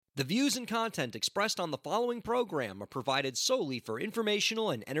The views and content expressed on the following program are provided solely for informational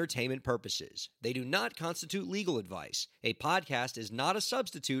and entertainment purposes. They do not constitute legal advice. A podcast is not a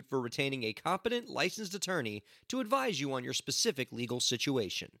substitute for retaining a competent, licensed attorney to advise you on your specific legal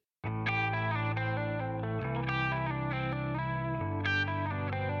situation.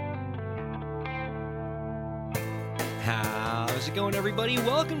 How's it going, everybody?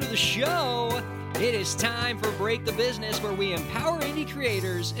 Welcome to the show. It is time for Break the Business, where we empower indie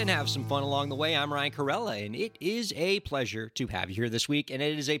creators and have some fun along the way. I'm Ryan Carella, and it is a pleasure to have you here this week, and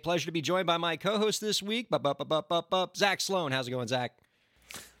it is a pleasure to be joined by my co-host this week, Zach Sloan. How's it going, Zach?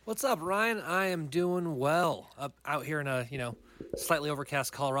 What's up, Ryan? I am doing well. Out here in a, slightly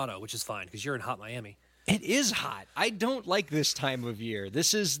overcast Colorado, which is fine, because you're in hot Miami. It is hot. I don't like this time of year.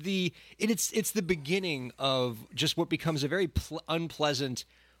 This is it's the beginning of just what becomes a very unpleasant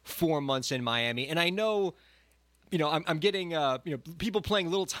 4 months in Miami. And I know, I'm getting, people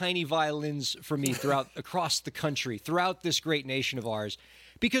playing little tiny violins for me across the country, throughout this great nation of ours,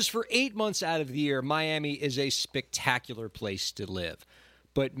 because for 8 months out of the year, Miami is a spectacular place to live.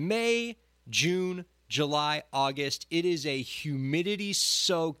 But May, June, July, August, it is a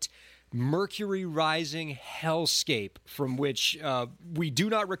humidity-soaked, mercury-rising hellscape from which we do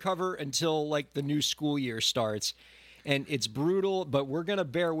not recover until, the new school year starts. And it's brutal, but we're going to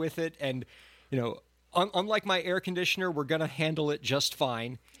bear with it. And, unlike my air conditioner, we're going to handle it just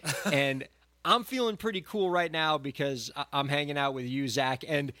fine. And I'm feeling pretty cool right now because I'm hanging out with you, Zach.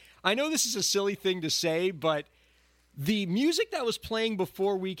 And I know this is a silly thing to say, but the music that was playing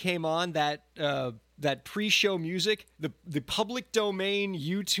before we came on, that pre-show music, the public domain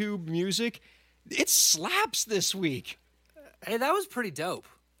YouTube music, it slaps this week. Hey, that was pretty dope.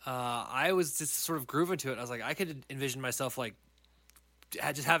 I was just sort of grooving to it. I was like, I could envision myself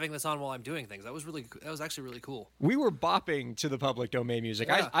just having this on while I'm doing things. That was actually really cool. We were bopping to the public domain music.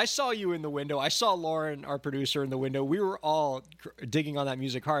 Yeah. I saw you in the window. I saw Lauren, our producer, in the window. We were all digging on that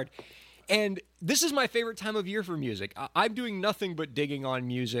music hard. And this is my favorite time of year for music. I'm doing nothing but digging on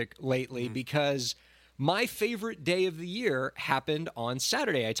music lately because my favorite day of the year happened on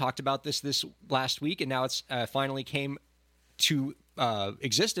Saturday. I talked about this last week, and now it's finally came to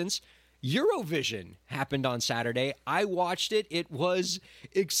existence. Eurovision happened on Saturday. I watched it. It was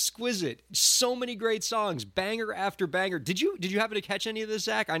exquisite. So many great songs, banger after banger. Did you happen to catch any of this,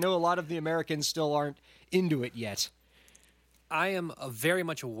 Zach? I know a lot of the Americans still aren't into it yet. I am very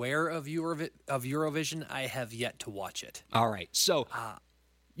much aware of Eurovision. I have yet to watch it. All right. So,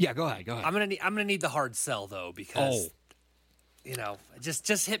 yeah, go ahead. I'm gonna need the hard sell though, because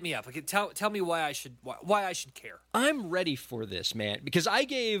just hit me up. Tell me why I should care. I'm ready for this, man, because I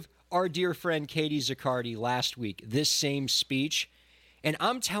gave our dear friend Katie Zaccardi last week this same speech, and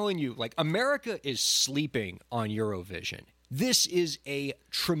I'm telling you, America is sleeping on Eurovision. This is a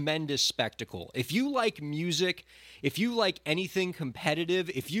tremendous spectacle. If you like music, if you like anything competitive,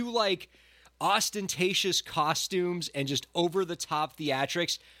 if you like ostentatious costumes and just over-the-top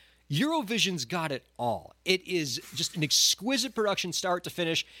theatrics, Eurovision's got it all. It is just an exquisite production start to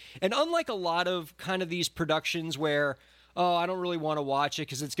finish. And unlike a lot of kind of these productions where, I don't really want to watch it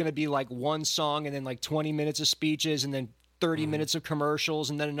because it's going to be one song and then 20 minutes of speeches and then 30 minutes of commercials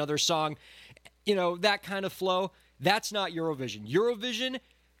and then another song, that kind of flow. That's not Eurovision. Eurovision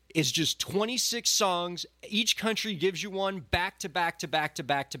is just 26 songs. Each country gives you one back to back to back to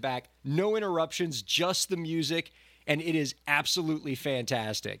back to back. No interruptions, just the music. And it is absolutely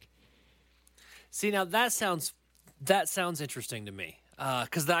fantastic. See, now that sounds interesting to me.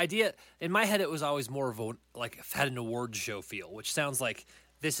 Because the idea, in my head, it was always more of had an awards show feel, which sounds like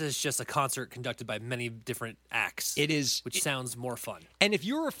this is just a concert conducted by many different acts. It is. Which sounds more fun. And if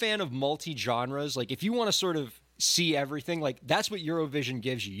you're a fan of multi-genres, if you want to sort of see everything, that's what Eurovision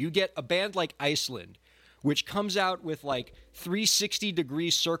gives you. You get a band like Iceland, which comes out with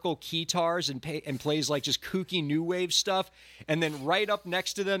 360-degree circle guitars and plays just kooky new wave stuff. And then right up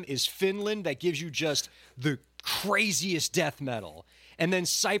next to them is Finland, that gives you just the craziest death metal. And then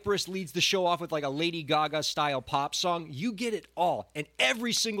Cyprus leads the show off with a Lady Gaga style pop song. You get it all. And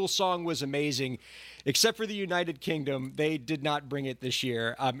every single song was amazing, except for the United Kingdom. They did not bring it this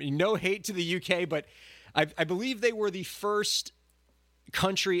year. No hate to the UK, but I believe they were the first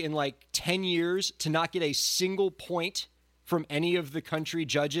country in 10 years to not get a single point from any of the country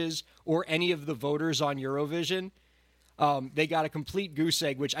judges or any of the voters on Eurovision. They got a complete goose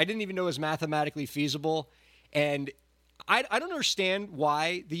egg, which I didn't even know was mathematically feasible. And I don't understand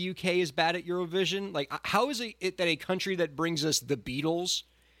why the UK is bad at Eurovision. How is it that a country that brings us the Beatles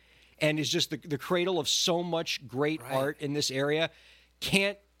and is just the cradle of so much great art in this area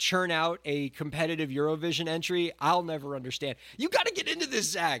can't churn out a competitive Eurovision entry, I'll never understand. You got to get into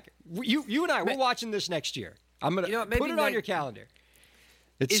this, Zach. You and I, we're watching this next year. I'm going to put it on your calendar.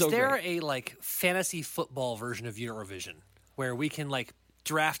 It's Is there great. a like fantasy football version of Eurovision where we can like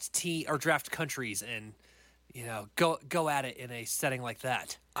draft countries and go at it in a setting like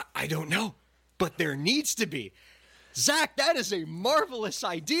that? I don't know, but there needs to be. Zach, that is a marvelous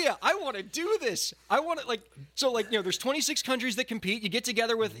idea. I want to do this. I want to there's 26 countries that compete. You get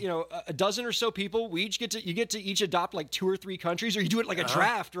together with, a dozen or so people. We each get to each adopt like 2 or 3 countries, or you do it like a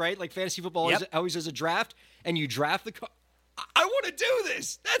draft, right? Like fantasy football always has a draft, and you draft I want to do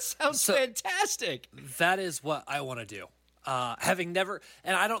this. That sounds fantastic. That is what I want to do. Having never,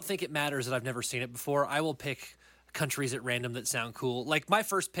 and I don't think it matters that I've never seen it before. I will pick countries at random that sound cool. Like my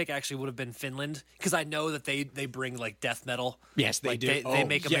first pick actually would have been Finland, because I know that they bring like death metal. Yes, they do. They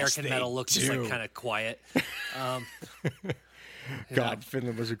make American metal look just like kind of quiet. God,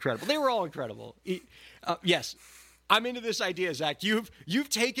 Finland was incredible. They were all incredible. Yes, I'm into this idea, Zach. You've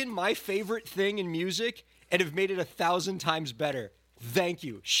taken my favorite thing in music and have made it 1,000 times better. Thank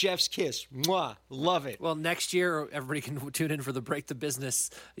you. Chef's kiss. Mwah. Love it. Well, next year, everybody can tune in for the Break the Business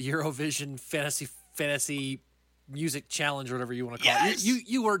Eurovision Fantasy Music Challenge, or whatever you want to call it.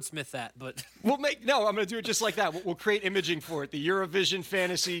 You wordsmith that, but... I'm going to do it just like that. We'll create imaging for it. The Eurovision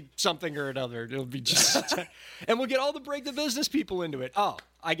Fantasy something or another. It'll be just... and we'll get all the Break the Business people into it. Oh,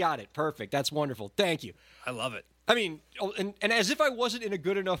 I got it. Perfect. That's wonderful. Thank you. I love it. I mean, and as if I wasn't in a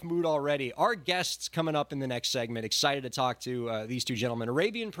good enough mood already, our guests coming up in the next segment, excited to talk to these two gentlemen,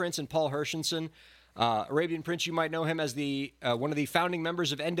 Arabian Prince and Paul Hershenson. Arabian Prince, you might know him as the one of the founding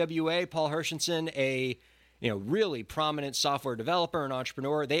members of NWA. Paul Hershenson, a really prominent software developer and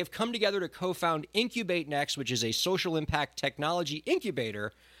entrepreneur. They have come together to co-found Incub8next, which is a social impact technology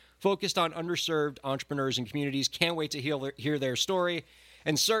incubator focused on underserved entrepreneurs and communities. Can't wait to hear their story.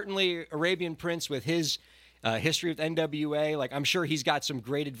 And certainly Arabian Prince, with his history with NWA, like I'm sure he's got some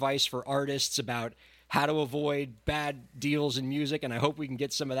great advice for artists about how to avoid bad deals in music, and I hope we can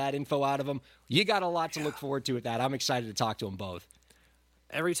get some of that info out of him. You got a lot to look forward to with that. I'm excited to talk to them both.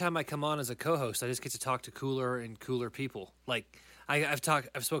 Every time I come on as a co-host, I just get to talk to cooler and cooler people. Like I've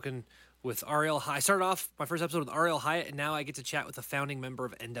spoken with Ariel. I started off my first episode with Ariel Hyatt, and now I get to chat with a founding member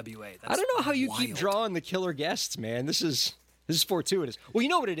of NWA. I don't know how you keep drawing the killer guests, man. This is fortuitous. Well, you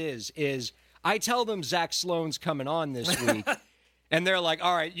know what it is I tell them Zach Sloan's coming on this week, and they're like,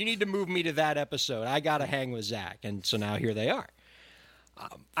 all right, you need to move me to that episode. I got to hang with Zach. And so now here they are.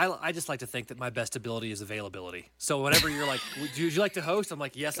 I just like to think that my best ability is availability. So whenever you're like, would you like to host? I'm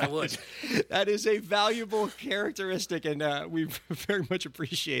like, yes, I would. That is a valuable characteristic, and we very much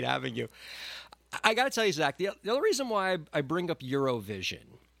appreciate having you. I got to tell you, Zach, the other reason why I bring up Eurovision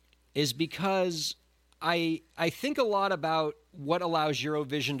is because I think a lot about what allows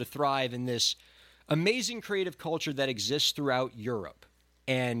Eurovision to thrive in this amazing creative culture that exists throughout Europe,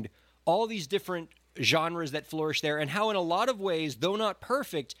 and all these different genres that flourish there, and how in a lot of ways, though not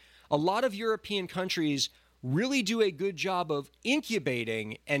perfect, a lot of European countries really do a good job of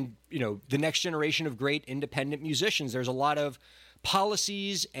incubating and the next generation of great independent musicians. There's a lot of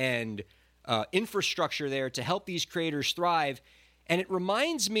policies and infrastructure there to help these creators thrive. And it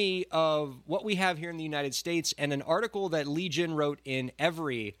reminds me of what we have here in the United States, and an article that Lee Jin wrote in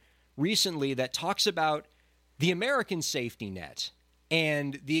Every recently that talks about the American safety net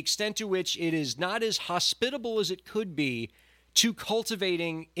and the extent to which it is not as hospitable as it could be to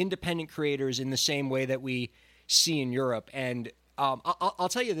cultivating independent creators in the same way that we see in Europe. And I'll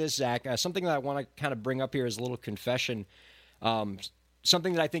tell you this, Zach, something that I want to kind of bring up here as a little confession.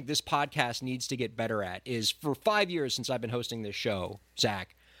 Something that I think this podcast needs to get better at is, for 5 years since I've been hosting this show,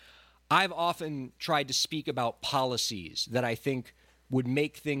 Zach, I've often tried to speak about policies that I think would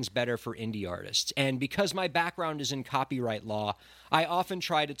make things better for indie artists. And because my background is in copyright law, I often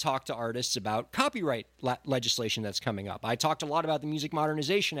try to talk to artists about copyright legislation that's coming up. I talked a lot about the Music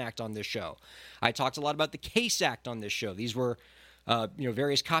Modernization Act on this show. I talked a lot about the CASE Act on this show. These were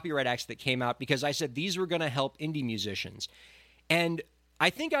various copyright acts that came out because I said these were going to help indie musicians. And I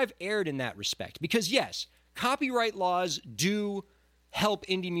think I've erred in that respect because, yes, copyright laws do help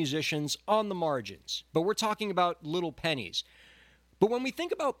indie musicians on the margins, but we're talking about little pennies. But when we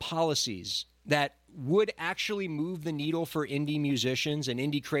think about policies that would actually move the needle for indie musicians and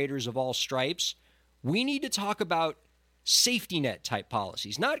indie creators of all stripes, we need to talk about safety net type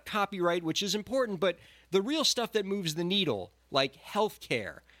policies, not copyright, which is important, but the real stuff that moves the needle, like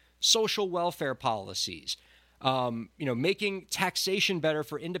healthcare, social welfare policies, making taxation better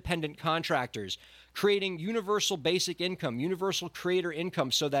for independent contractors, creating universal basic income, universal creator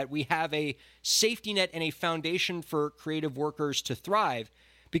income, so that we have a safety net and a foundation for creative workers to thrive.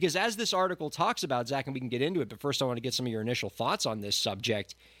 Because as this article talks about, Zach, and we can get into it, but first I want to get some of your initial thoughts on this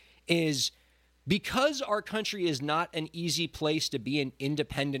subject, is because our country is not an easy place to be an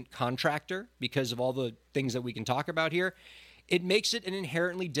independent contractor because of all the things that we can talk about here, it makes it an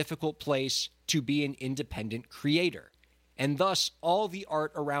inherently difficult place to be an independent creator. And thus, all the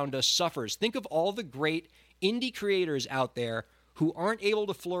art around us suffers. Think of all the great indie creators out there who aren't able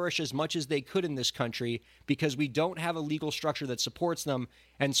to flourish as much as they could in this country because we don't have a legal structure that supports them,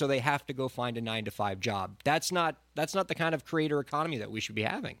 and so they have to go find a 9-to-5 job. That's not the kind of creator economy that we should be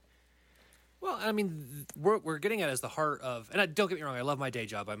having. Well, I mean, we're getting at it as the heart of, and don't get me wrong, I love my day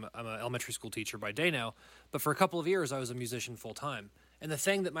job. I'm an elementary school teacher by day now, but for a couple of years I was a musician full time. And the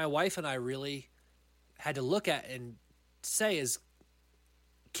thing that my wife and I really had to look at and say is,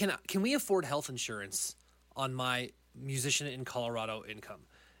 can we afford health insurance on my musician in Colorado income?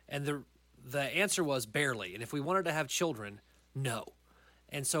 And the answer was barely. And if we wanted to have children, no.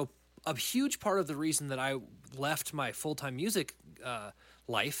 And so a huge part of the reason that I left my full-time music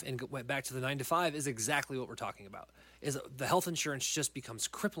life and went back to the 9-to-5 is exactly what we're talking about. Is the health insurance just becomes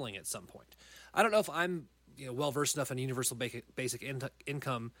crippling at some point. I don't know if I'm well versed enough in universal basic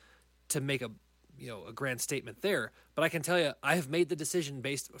income to make a grand statement there, but I can tell you I have made the decision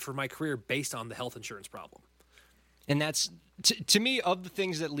for my career based on the health insurance problem. And that's, to me, of the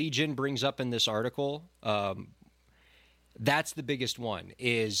things that Lee Jin brings up in this article, that's the biggest one,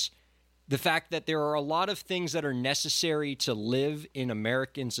 is the fact that there are a lot of things that are necessary to live in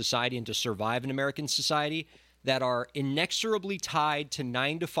American society and to survive in American society that are inexorably tied to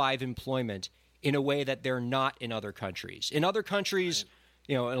 9-to-5 employment in a way that they're not in other countries. In other countries,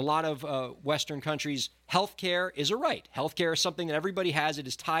 in a lot of Western countries, healthcare is a right. Healthcare is something that everybody has. It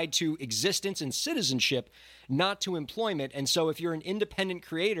is tied to existence and citizenship, not to employment. And so if you're an independent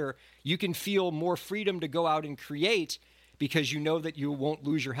creator, you can feel more freedom to go out and create because you know that you won't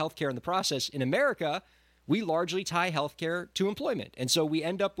lose your healthcare in the process. In America, we largely tie healthcare to employment. And so we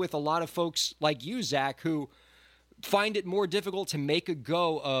end up with a lot of folks like you, Zach, who find it more difficult to make a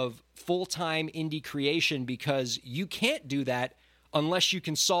go of full-time indie creation because you can't do that unless you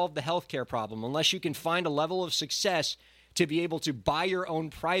can solve the healthcare problem, unless you can find a level of success to be able to buy your own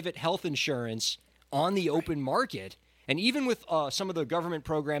private health insurance on the open market. And even with some of the government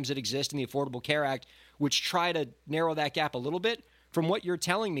programs that exist in the Affordable Care Act, which try to narrow that gap a little bit, from what you're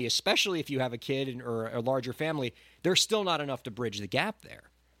telling me, especially if you have a kid or a larger family, there's still not enough to bridge the gap there.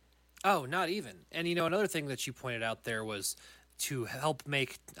 Oh, not even. And, another thing that you pointed out there was to help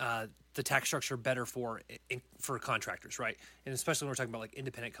make the tax structure better for contractors, right? And especially when we're talking about like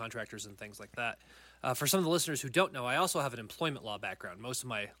independent contractors and things like that. For some of the listeners who don't know, I also have an employment law background. Most of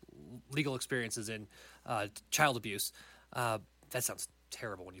my legal experience is in child abuse. That sounds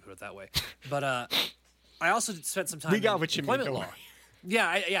terrible when you put it that way. But I also spent some time in employment law. Yeah,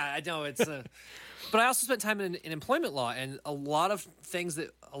 I know it's. But I also spent time in employment law, and a lot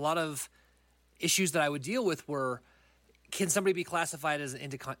of issues that I would deal with were, can somebody be classified as an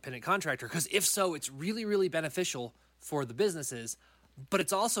independent contractor? Because if so, it's really, really beneficial for the businesses, but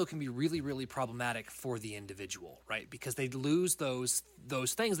it's also can be really, really problematic for the individual, right? Because they lose those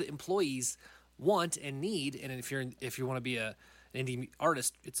things that employees want and need. And if you want to be an indie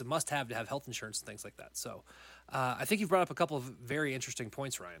artist, it's a must-have to have health insurance and things like that. So I think you've brought up a couple of very interesting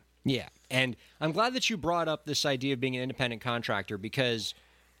points, Ryan. Yeah, and I'm glad that you brought up this idea of being an independent contractor because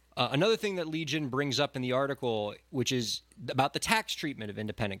another thing that Lee Jin brings up in the article, which is about the tax treatment of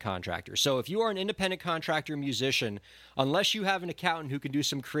independent contractors. So if you are an independent contractor musician, unless you have an accountant who can do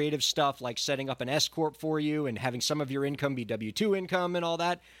some creative stuff like setting up an S-corp for you and having some of your income be W-2 income and all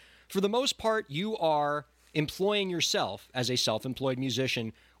that, for the most part, you are employing yourself as a self-employed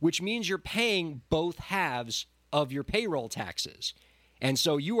musician, which means you're paying both halves of your payroll taxes. And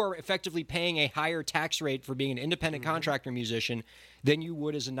so you are effectively paying a higher tax rate for being an independent contractor musician than you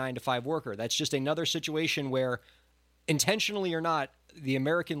would as a 9-to-5 worker. That's just another situation where, intentionally or not, the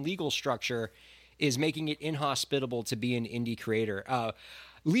American legal structure is making it inhospitable to be an indie creator.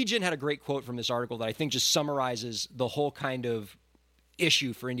 Lee Jin had a great quote from this article that I think just summarizes the whole kind of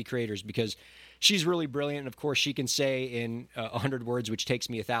issue for indie creators because she's really brilliant. And of course, she can say in 100 words, which takes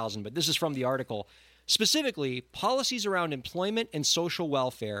me 1,000. But this is from the article. Specifically, policies around employment and social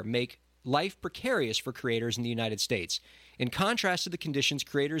welfare make life precarious for creators in the United States, in contrast to the conditions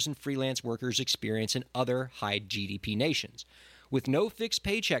creators and freelance workers experience in other high GDP nations. With no fixed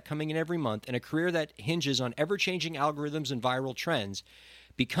paycheck coming in every month and a career that hinges on ever-changing algorithms and viral trends,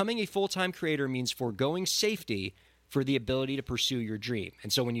 becoming a full-time creator means foregoing safety for the ability to pursue your dream.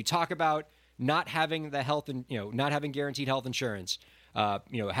 And so when you talk about not having the health and not having guaranteed health insurance,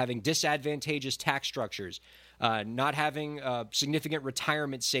 having disadvantageous tax structures, not having a significant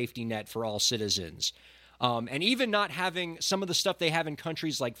retirement safety net for all citizens, and even not having some of the stuff they have in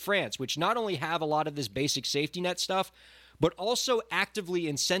countries like France, which not only have a lot of this basic safety net stuff, but also actively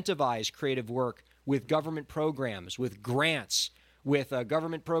incentivize creative work with government programs, with grants, with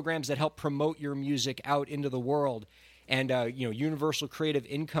government programs that help promote your music out into the world, and universal creative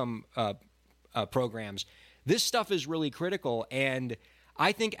income programs. This stuff is really critical, and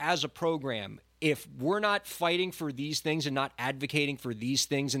I think as a program, if we're not fighting for these things and not advocating for these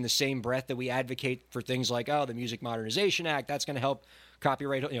things in the same breath that we advocate for things like, the Music Modernization Act, that's going to help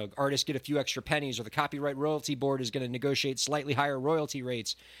copyright, artists get a few extra pennies, or the Copyright Royalty Board is going to negotiate slightly higher royalty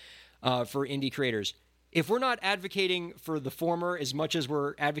rates for indie creators. If we're not advocating for the former as much as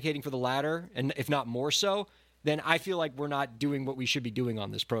we're advocating for the latter, and if not more so, then I feel like we're not doing what we should be doing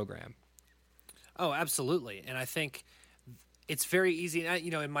on this program. Oh, absolutely. And I think it's very easy,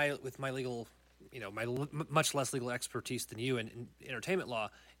 with my legal, much less legal expertise than you in entertainment law,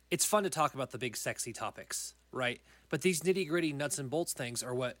 it's fun to talk about the big sexy topics, right? But these nitty-gritty nuts and bolts things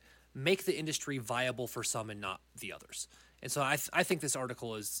are what make the industry viable for some and not the others. And so I think this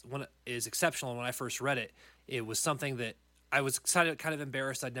article is exceptional. And when I first read it, it was something that I was kind of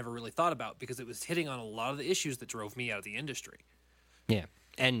embarrassed I'd never really thought about, because it was hitting on a lot of the issues that drove me out of the industry. Yeah,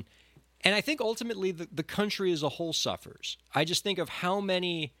 and I think ultimately the country as a whole suffers. I just think of how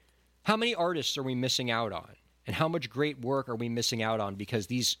many artists are we missing out on, and how much great work are we missing out on because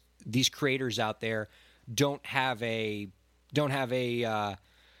these creators out there don't have a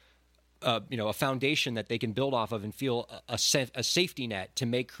foundation that they can build off of and feel a safety net to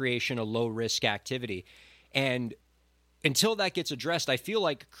make creation a low risk activity. And until that gets addressed, I feel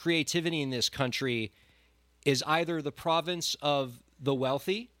like creativity in this country is either the province of the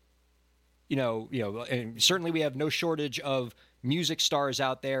wealthy, and certainly we have no shortage of music stars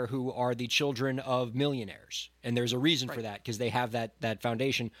out there who are the children of millionaires. And there's a reason for that, because they have that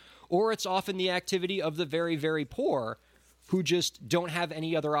foundation. Or it's often the activity of the very, very poor who just don't have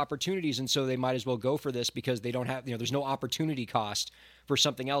any other opportunities. And so they might as well go for this because they don't have, there's no opportunity cost for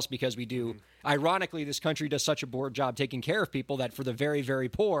something else, because we do. Ironically, this country does such a poor job taking care of people that for the very, very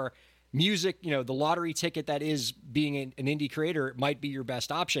poor, music, the lottery ticket that is being an indie creator might be your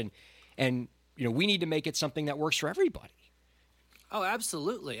best option. And, we need to make it something that works for everybody. Oh,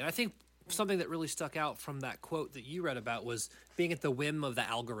 absolutely. And I think something that really stuck out from that quote that you read about was being at the whim of the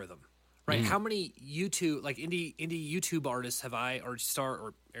algorithm, right? Mm-hmm. How many YouTube, like indie YouTube artists have I, or star,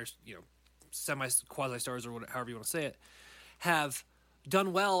 or semi quasi stars, or whatever, however you want to say it, have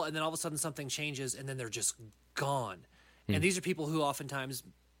done well, and then all of a sudden something changes, and then they're just gone. Mm-hmm. And these are people who oftentimes,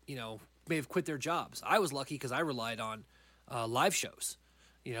 may have quit their jobs. I was lucky because I relied on live shows.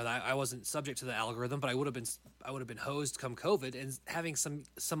 I wasn't subject to the algorithm, but I would have been hosed come COVID, and having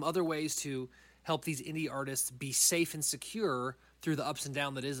some other ways to help these indie artists be safe and secure through the ups and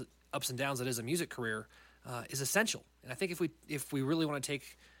downs that is a music career is essential. And I think if we really want to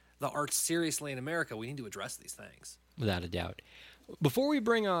take the arts seriously in America, we need to address these things. Without a doubt. Before we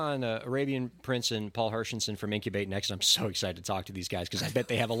bring on Arabian Prince and Paul Hershenson from Incub8next, I'm so excited to talk to these guys because I bet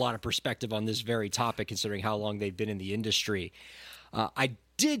they have a lot of perspective on this very topic, considering how long they've been in the industry. I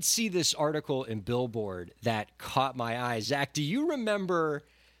did see this article in Billboard that caught my eye. Zach, do you remember?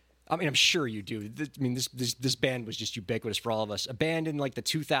 I mean, I'm sure you do. This band was just ubiquitous for all of us. A band in like the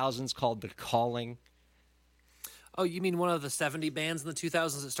 2000s called The Calling. Oh, you mean one of the 70 bands in the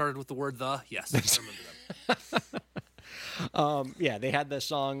 2000s that started with the word "the"? Yes, I remember them. Yeah, they had the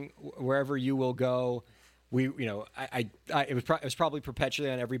song "Wherever You Will Go." It was probably perpetually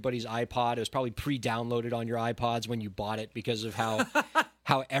on everybody's iPod. It was probably pre-downloaded on your iPods when you bought it because of how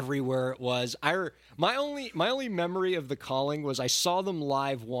everywhere it was. My only memory of The Calling was I saw them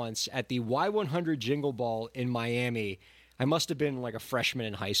live once at the Y100 Jingle Ball in Miami. I must have been like a freshman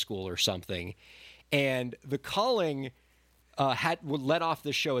in high school or something, and The Calling would let off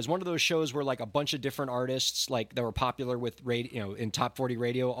the show as one of those shows where like a bunch of different artists like that were popular with radio, in top 40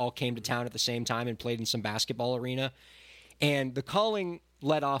 radio, all came to town at the same time and played in some basketball arena. And The Calling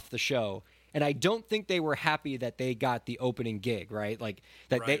let off the show. And I don't think they were happy that they got the opening gig, right? Like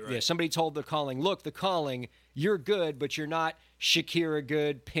that somebody told The Calling, look, The Calling, you're good, but you're not Shakira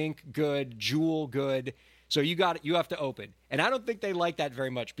good, Pink good, Jewel good. So you have to open. And I don't think they liked that very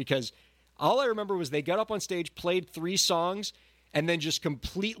much, because all I remember was they got up on stage, played 3 songs, and then just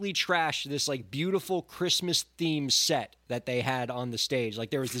completely trashed this like beautiful Christmas themed set that they had on the stage. Like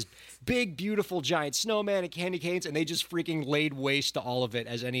there was this big, beautiful giant snowman and candy canes, and they just freaking laid waste to all of it,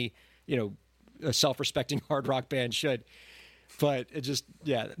 as any, a self-respecting hard rock band should. But it just,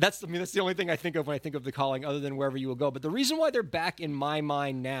 that's the only thing I think of when I think of The Calling, other than Wherever You Will Go. But the reason why they're back in my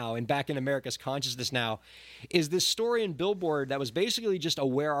mind now and back in America's consciousness now is this story in Billboard that was basically just a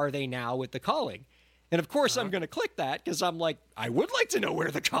where are they now with The Calling. And of course I'm going to click that because I'm like, I would like to know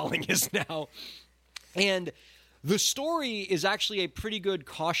where The Calling is now. And the story is actually a pretty good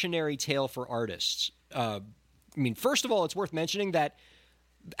cautionary tale for artists. First of all, it's worth mentioning that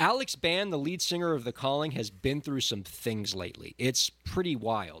Alex Band, the lead singer of The Calling, has been through some things lately. It's pretty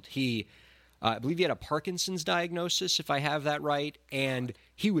wild. I believe he had a Parkinson's diagnosis, if I have that right, and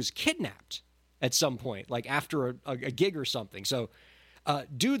he was kidnapped at some point, like after a gig or something. So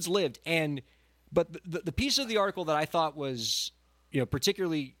dude's lived. But the piece of the article that I thought was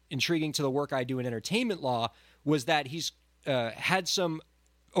particularly intriguing to the work I do in entertainment law was that he's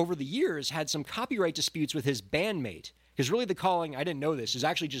over the years, had some copyright disputes with his bandmate. Because really The Calling, I didn't know this, is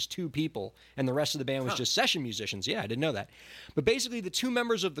actually just two people, and the rest of the band was just session musicians. Yeah, I didn't know that. But basically, the two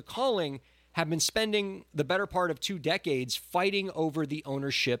members of The Calling have been spending the better part of 2 decades fighting over the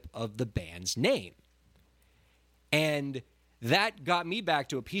ownership of the band's name. And that got me back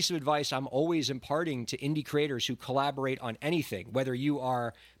to a piece of advice I'm always imparting to indie creators who collaborate on anything, whether you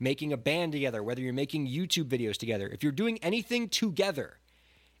are making a band together, whether you're making YouTube videos together. If you're doing anything together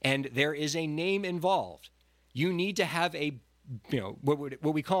and there is a name involved, you need to have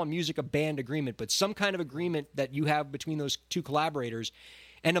what we call in music a band agreement, but some kind of agreement that you have between those two collaborators.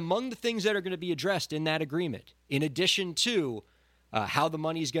 And among the things that are going to be addressed in that agreement, in addition to how the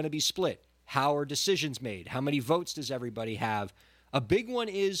money is going to be split, how are decisions made, how many votes does everybody have, a big one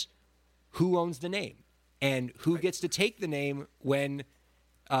is who owns the name and who gets to take the name when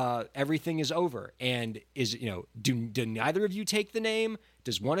everything is over. And do neither of you take the name?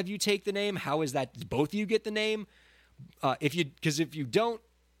 Does one of you take the name? How is that? Does both of you get the name? Because if you don't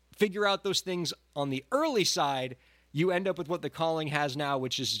figure out those things on the early side, you end up with what The Calling has now,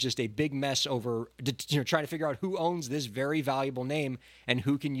 which is just a big mess over trying to figure out who owns this very valuable name and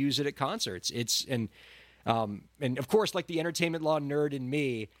who can use it at concerts. And of course, like the entertainment law nerd in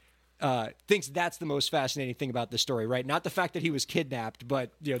me, thinks that's the most fascinating thing about this story, right? Not the fact that he was kidnapped,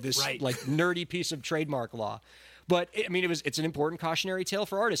 but this like nerdy piece of trademark law. But it's an important cautionary tale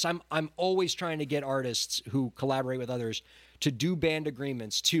for artists. I'm always trying to get artists who collaborate with others to do band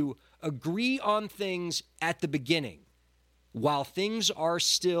agreements, to agree on things at the beginning while things are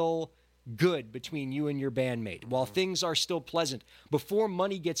still good between you and your bandmate, while things are still pleasant, before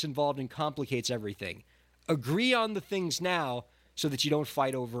money gets involved and complicates everything. Agree on the things now so that you don't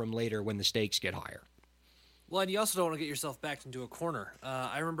fight over them later when the stakes get higher. Well, and you also don't want to get yourself backed into a corner.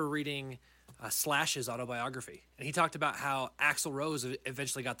 I remember reading Slash's autobiography, and he talked about how Axl Rose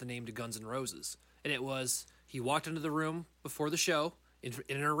eventually got the name to Guns N' Roses. And it was, he walked into the room before the show in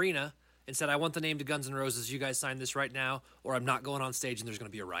an arena and said, I want the name to Guns N' Roses. You guys sign this right now, or I'm not going on stage and there's going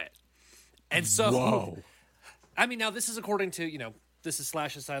to be a riot. And so, whoa. Now this is according to, this is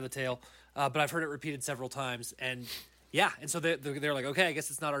Slash's side of the tale, but I've heard it repeated several times. And yeah, and so they're like, okay, I guess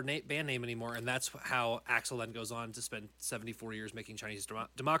it's not our band name anymore. And that's how Axl then goes on to spend 74 years making Chinese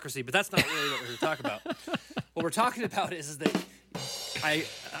democracy. But that's not really what we're here to talk about. What we're talking about is that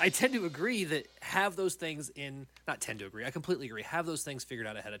I tend to agree that have those things I completely agree. Have those things figured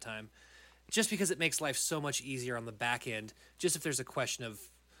out ahead of time, just because it makes life so much easier on the back end, just if there's a question of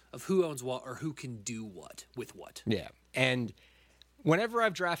who owns what or who can do what with what. Yeah. And whenever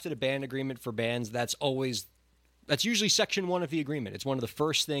I've drafted a band agreement for bands, that's usually section 1 of the agreement. It's one of the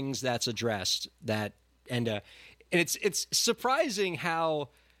first things that's addressed. And it's surprising how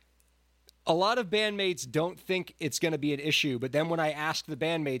a lot of bandmates don't think it's going to be an issue. But then when I ask the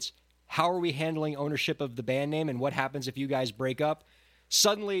bandmates, how are we handling ownership of the band name and what happens if you guys break up?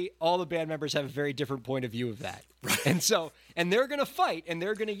 Suddenly, all the band members have a very different point of view of that. Right. And they're going to fight and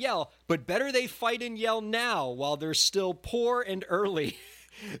they're going to yell, but better they fight and yell now while they're still poor and early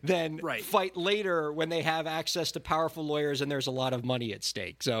than fight later when they have access to powerful lawyers and there's a lot of money at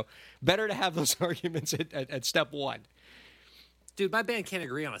stake. So better to have those arguments at step 1. Dude, my band can't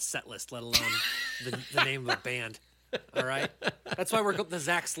agree on a set list, let alone the name of a band. All right, that's why we're the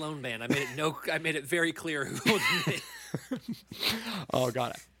Zach Sloan Band. I made it very clear who owns the name. Oh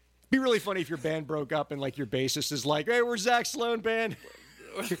God, it'd be really funny if your band broke up and like your bassist is like, "Hey, we're Zach Sloan Band.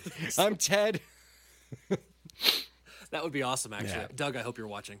 I'm Ted." That would be awesome, actually. Yeah. Doug, I hope you're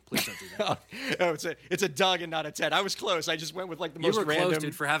watching. Please don't do Oh, that. it's a Doug and not a Ted. I was close. I just went with like the most random. You were close,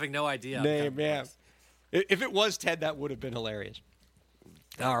 dude, for having no idea. Name, yeah. If it was Ted, that would have been hilarious.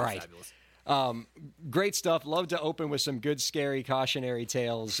 All right. Great stuff. Love to open with some good, scary, cautionary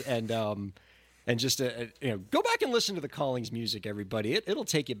tales. And And just go back and listen to the Callings music, everybody. It'll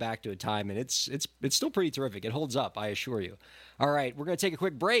take you back to a time, and it's still pretty terrific. It holds up, I assure you. All right, we're going to take a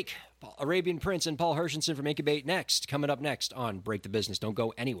quick break. Arabian Prince and Paul Hershenson from Incub8next coming up next on Break the Business. Don't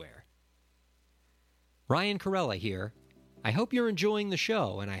go anywhere. Ryan Corella here. I hope you're enjoying the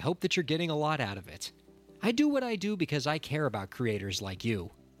show, and I hope that you're getting a lot out of it. I do what I do because I care about creators like you.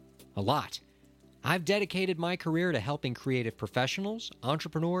 A lot. I've dedicated my career to helping creative professionals,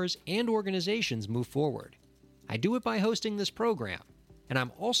 entrepreneurs, and organizations move forward. I do it by hosting this program, and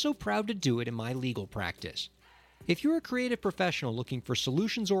I'm also proud to do it in my legal practice. If you're a creative professional looking for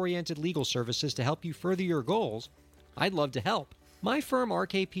solutions-oriented legal services to help you further your goals, I'd love to help. My firm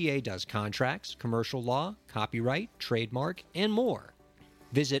RKPA does contracts, commercial law, copyright, trademark, and more.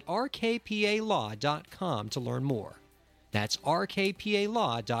 Visit rkpalaw.com to learn more. That's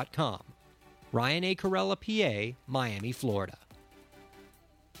rkpalaw.com. Ryan A. Corella, PA, Miami, Florida.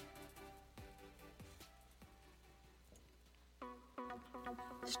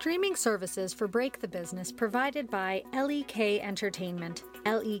 Streaming services for Break the Business provided by LEK Entertainment.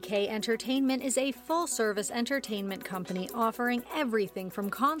 LEK Entertainment is a full-service entertainment company offering everything from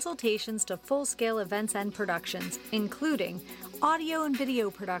consultations to full-scale events and productions, including audio and video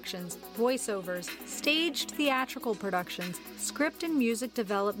productions, voiceovers, staged theatrical productions, script and music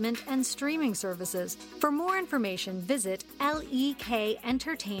development, and streaming services. For more information, visit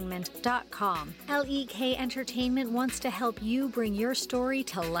lekentertainment.com. LEK Entertainment wants to help you bring your story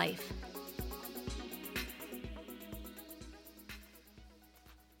to life.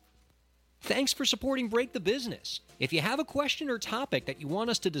 Thanks for supporting Break the Business. If you have a question or topic that you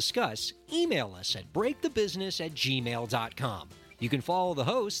want us to discuss, email us at breakthebusiness@gmail.com. You can follow the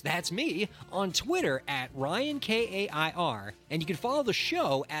host, that's me, on Twitter at RyanKAIR, and you can follow the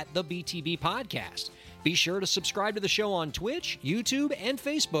show at the BTB Podcast. Be sure to subscribe to the show on Twitch, YouTube, and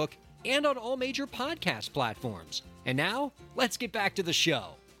Facebook, and on all major podcast platforms. And now, let's get back to the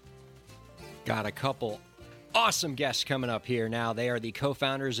show. Got a couple awesome guests coming up here now. They are the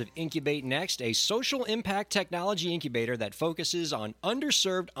co-founders of Incub8next, a social impact technology incubator that focuses on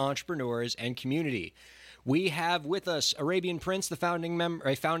underserved entrepreneurs and community. We have with us Arabian Prince, the founding member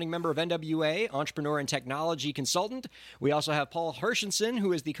of NWA, entrepreneur and technology consultant. We also have Paul Hershenson,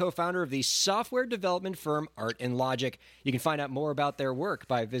 who is the co-founder of the software development firm Art and Logic. You can find out more about their work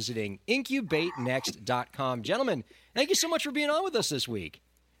by visiting Incub8next.com. Gentlemen, thank you so much for being on with us this week.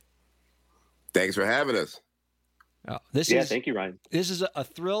 Thanks for having us. Thank you, Ryan. This is a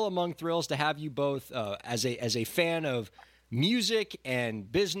thrill among thrills to have you both as a fan of music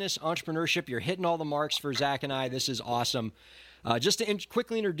and business entrepreneurship. You're hitting all the marks for Zach and I. This is awesome. Just to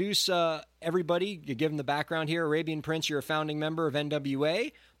quickly introduce everybody, give them the background here. Arabian Prince, you're a founding member of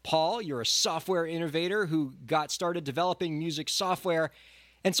NWA. Paul, you're a software innovator who got started developing music software.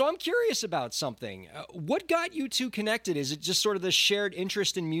 And so I'm curious about something. What got you two connected? Is it just sort of this shared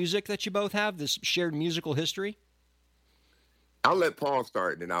interest in music that you both have, this shared musical history? I'll let Paul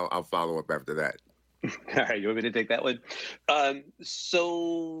start, and I'll follow up after that. All right, you want me to take that one?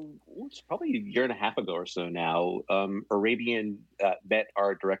 So it's probably a year and a half ago or so now. Arabian met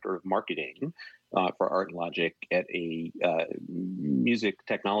our director of marketing for Art and Logic at a music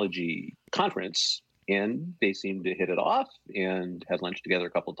technology conference, and they seemed to hit it off and had lunch together a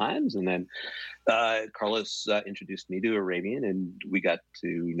couple of times. And then Carlos introduced me to Arabian, and we got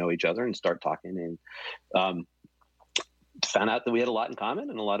to know each other and start talking, and found out that we had a lot in common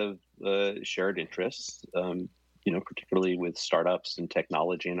and a lot of shared interests, particularly with startups and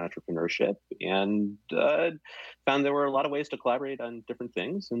technology and entrepreneurship, and found there were a lot of ways to collaborate on different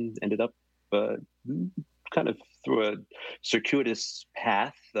things, and ended up kind of through a circuitous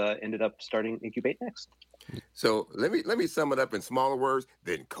path, ended up starting Incub8next. So let me sum it up in smaller words.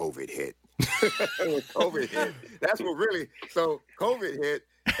 Then COVID hit. COVID hit. That's what really. So COVID hit,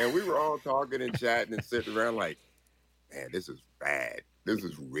 and we were all talking and chatting and sitting around like, man, this is bad. This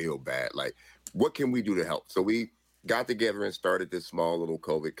is real bad. Like, what can we do to help? So we got together and started this small little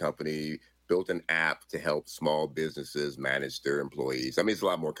COVID company, built an app to help small businesses manage their employees. I mean, it's a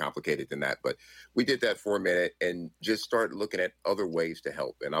lot more complicated than that, but we did that for a minute and just started looking at other ways to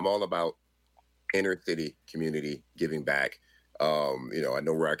help. And I'm all about inner city community giving back. I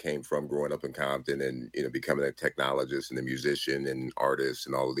know where I came from growing up in Compton and, becoming a technologist and a musician and artist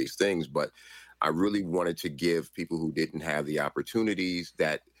and all of these things. But I really wanted to give people who didn't have the opportunities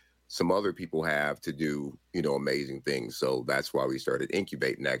that some other people have to do, amazing things. So that's why we started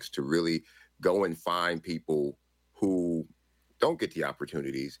Incub8next, to really go and find people who don't get the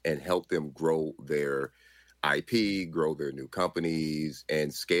opportunities and help them grow their IP, grow their new companies,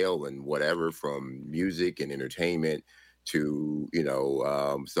 and scale and whatever, from music and entertainment to,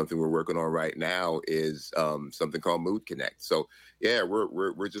 something we're working on right now is something called Mood Connect. So yeah,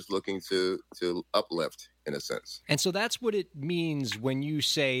 we're just looking to uplift in a sense. And so that's what it means when you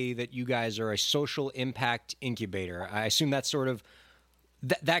say that you guys are a social impact incubator. I assume that's sort of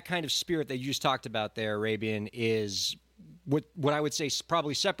that kind of spirit that you just talked about there, Arabian, is what I would say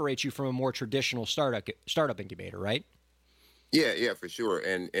probably separates you from a more traditional startup incubator, right? Yeah, for sure.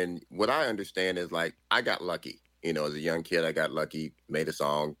 And what I understand is, like, I got lucky. As a young kid, I got lucky, made a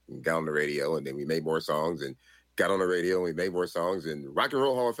song, got on the radio, and then we made more songs and got on the radio and we made more songs and Rock and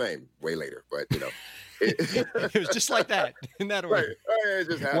Roll Hall of Fame way later. But, it was just like that in that order. Right. It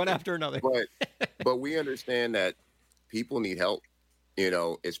just happened. One after another. But we understand that people need help,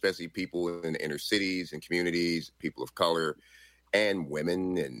 especially people in the inner cities and communities, people of color, and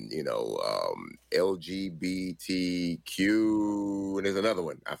women, and LGBTQ, and there's another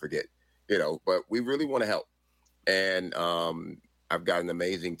one I forget. But we really want to help, and I've got an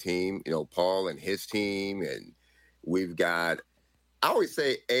amazing team. Paul and his team, and we've got. I always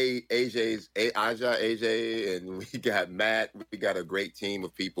say AJ, and we got Matt. We got a great team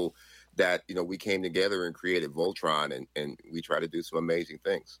of people that we came together and created Voltron, and we try to do some amazing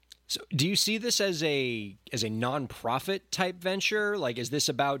things. So do you see this as a nonprofit type venture? Like, is this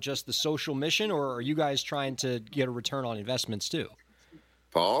about just the social mission, or are you guys trying to get a return on investments too?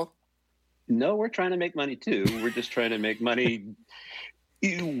 Paul? No, we're trying to make money too. We're just trying to make money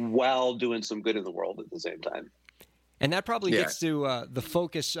while doing some good in the world at the same time. And that probably gets to the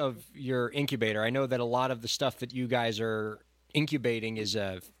focus of your incubator. I know that a lot of the stuff that you guys are incubating is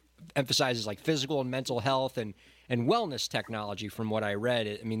emphasizes like physical and mental health and wellness technology, from what I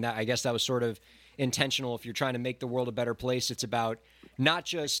read. I mean, I guess that was sort of intentional. If you're trying to make the world a better place, it's about not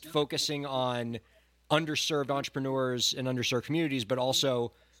just focusing on underserved entrepreneurs and underserved communities, but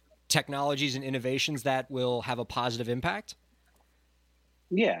also technologies and innovations that will have a positive impact.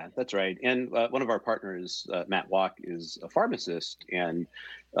 Yeah, that's right. And one of our partners, Matt Walk, is a pharmacist and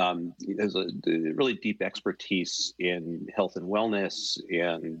has a really deep expertise in health and wellness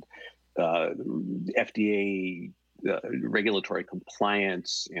and FDA regulatory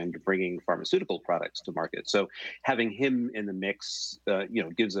compliance and bringing pharmaceutical products to market. So having him in the mix,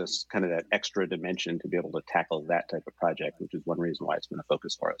 gives us kind of that extra dimension to be able to tackle that type of project, which is one reason why it's been a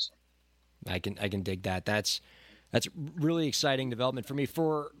focus for us. I can dig that. That's really exciting development for me.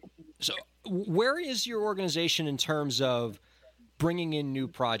 So where is your organization in terms of bringing in new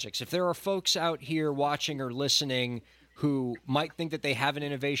projects? If there are folks out here watching or listening who might think that they have an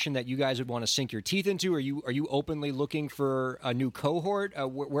innovation that you guys would want to sink your teeth into, are you openly looking for a new cohort?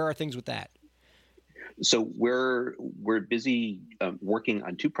 Where are things with that? So we're busy working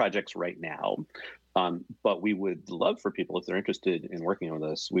on two projects right now. But we would love for people, if they're interested in working on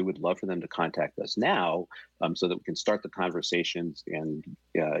this, we would love for them to contact us now so that we can start the conversations and,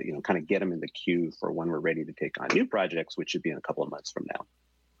 kind of get them in the queue for when we're ready to take on new projects, which should be in a couple of months from now.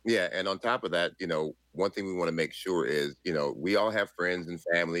 Yeah. And on top of that, one thing we want to make sure is, we all have friends and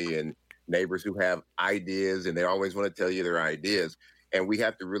family and neighbors who have ideas, and they always want to tell you their ideas. And we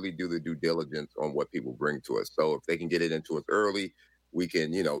have to really do the due diligence on what people bring to us. So if they can get it into us early, we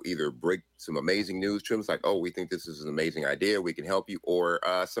can, either break some amazing news to them. It's like, oh, we think this is an amazing idea. We can help you. Or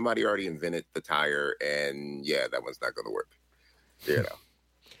somebody already invented the tire, and that one's not going to work.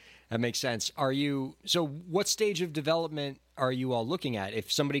 That makes sense. So what stage of development are you all looking at?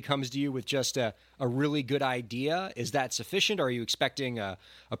 If somebody comes to you with just a really good idea, is that sufficient? Are you expecting a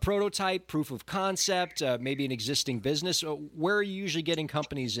prototype, proof of concept, maybe an existing business? Where are you usually getting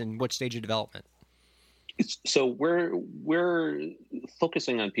companies in what stage of development? So we're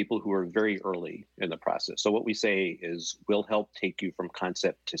focusing on people who are very early in the process. So what we say is we'll help take you from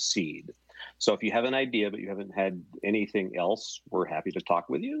concept to seed. So if you have an idea but you haven't had anything else, we're happy to talk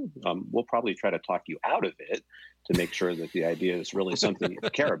with you. We'll probably try to talk you out of it to make sure that the idea is really something you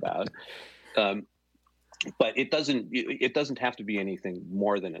care about. But it doesn't have to be anything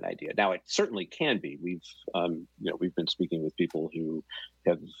more than an idea. Now, it certainly can be. We've been speaking with people who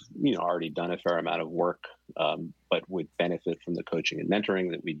have already done a fair amount of work, but would benefit from the coaching and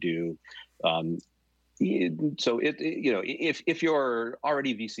mentoring that we do. So if you're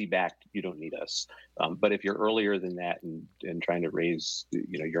already VC backed, you don't need us. But if you're earlier than that and trying to raise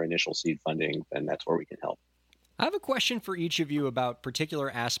your initial seed funding, then that's where we can help. I have a question for each of you about particular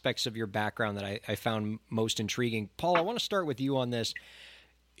aspects of your background that I found most intriguing. Paul, I want to start with you on this.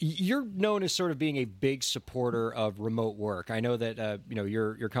 You're known as sort of being a big supporter of remote work. I know that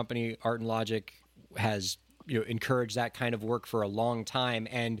your company Art and Logic has encouraged that kind of work for a long time,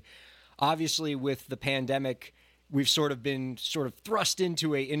 and obviously with the pandemic, we've sort of been thrust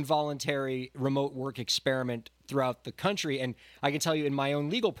into a involuntary remote work experiment throughout the country. And I can tell you in my own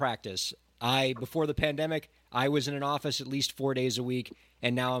legal practice, before the pandemic, I was in an office at least 4 days a week,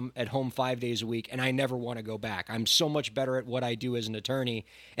 and now I'm at home 5 days a week, and I never want to go back. I'm so much better at what I do as an attorney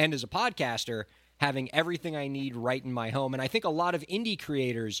and as a podcaster, having everything I need right in my home. And I think a lot of indie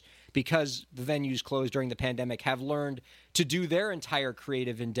creators, because the venues closed during the pandemic, have learned to do their entire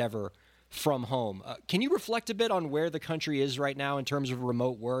creative endeavor from home. Can you reflect a bit on where the country is right now in terms of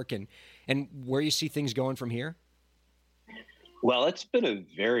remote work and where you see things going from here? Well, it's been a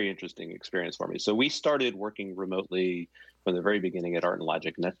very interesting experience for me. So we started working remotely from the very beginning at Art and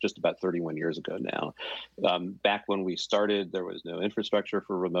Logic, and that's just about 31 years ago now. Back when we started, there was no infrastructure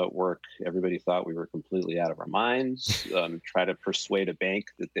for remote work. Everybody thought we were completely out of our minds. Try to persuade a bank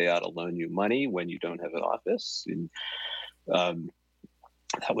that they ought to loan you money when you don't have an office. And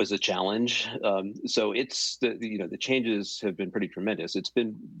that was a challenge. So it's the changes have been pretty tremendous. It's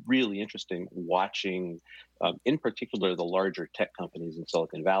been really interesting watching, in particular, the larger tech companies in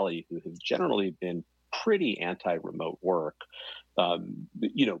Silicon Valley who have generally been pretty anti-remote work,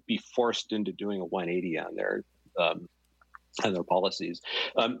 be forced into doing a 180 on their policies.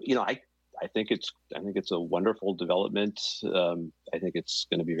 I think it's a wonderful development. I think it's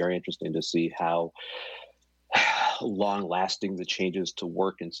going to be very interesting to see how long-lasting the changes to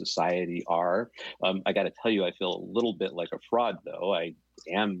work in society are. I got to tell you, I feel a little bit like a fraud, though. I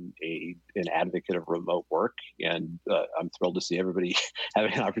am an advocate of remote work, and I'm thrilled to see everybody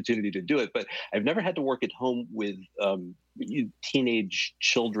having an opportunity to do it. But I've never had to work at home with teenage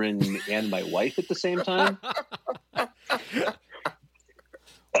children and my wife at the same time.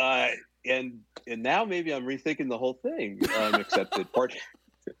 And now maybe I'm rethinking the whole thing, except that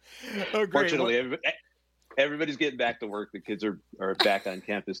fortunately, everybody's getting back to work. The kids are back on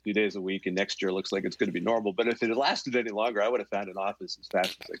campus 2 days a week, and next year looks like it's going to be normal. But if it had lasted any longer, I would have found an office as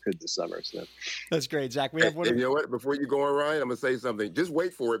fast as I could this summer. So that's great, Zach. We have one. And you know what? Before you go on, Ryan, I'm going to say something. Just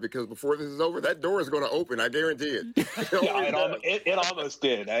wait for it, because before this is over, that door is going to open. I guarantee it. It almost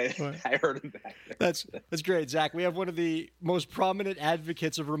did. I heard him back there. That's great, Zach. We have one of the most prominent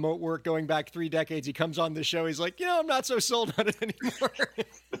advocates of remote work going back 3 decades. He comes on the show. He's like, I'm not so sold on it anymore.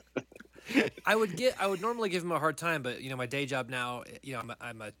 I would normally give him a hard time, but my day job now,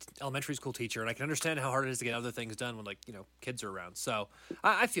 I'm a elementary school teacher, and I can understand how hard it is to get other things done when kids are around. So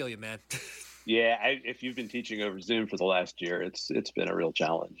I feel you, man. Yeah, if you've been teaching over Zoom for the last year, it's been a real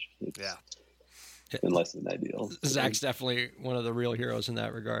challenge. It's been less than ideal. Zach's definitely one of the real heroes in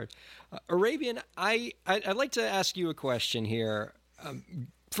that regard. Arabian, I'd like to ask you a question here.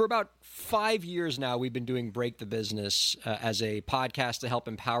 For about 5 years now, we've been doing Break the Business as a podcast to help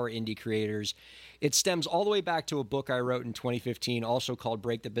empower indie creators. It stems all the way back to a book I wrote in 2015, also called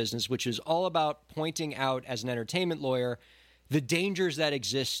Break the Business, which is all about pointing out, as an entertainment lawyer, the dangers that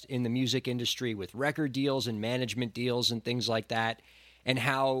exist in the music industry with record deals and management deals and things like that, and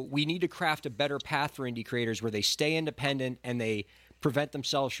how we need to craft a better path for indie creators where they stay independent and they prevent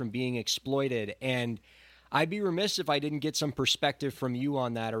themselves from being exploited. And I'd be remiss if I didn't get some perspective from you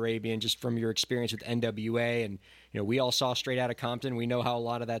on that, Arabian, just from your experience with NWA. And, we all saw Straight Outta Compton. We know how a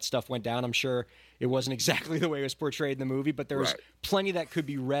lot of that stuff went down. I'm sure it wasn't exactly the way it was portrayed in the movie, but there was plenty that could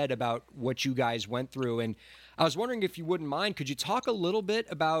be read about what you guys went through. And I was wondering if you wouldn't mind, could you talk a little bit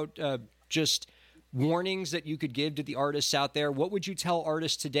about just warnings that you could give to the artists out there? What would you tell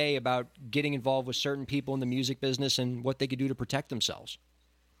artists today about getting involved with certain people in the music business and what they could do to protect themselves?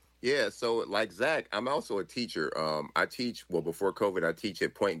 Yeah, so like Zach, I'm also a teacher. I teach, before COVID, I teach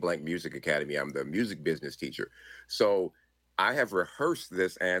at Point Blank Music Academy. I'm the music business teacher. So I have rehearsed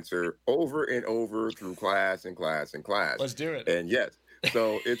this answer over and over through class and class and class. Let's do it. And yes,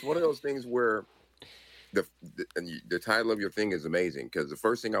 so it's one of those things where the title of your thing is amazing, because the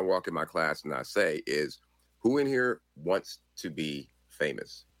first thing I walk in my class and I say is, who in here wants to be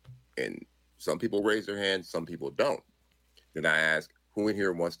famous? And some people raise their hands, some people don't. Then I ask, who in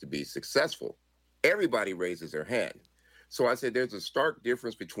here wants to be successful? Everybody raises their hand. So I said, there's a stark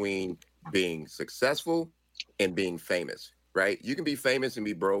difference between being successful and being famous, right? You can be famous and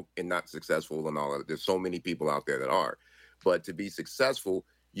be broke and not successful and all of it. There's so many people out there that are. But to be successful,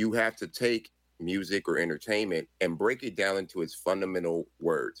 you have to take music or entertainment and break it down into its fundamental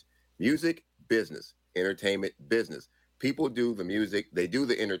words. Music, business. Entertainment, business. People do the music, they do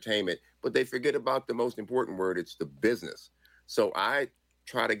the entertainment, but they forget about the most important word. It's the business. So I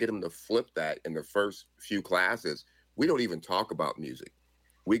try to get them to flip that in the first few classes. We don't even talk about music.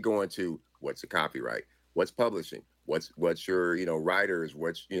 We go into what's the copyright, what's publishing, what's your writers,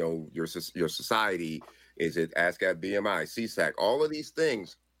 what's your society, is it ASCAP, BMI, CSAC, all of these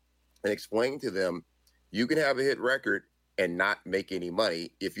things, and explain to them you can have a hit record and not make any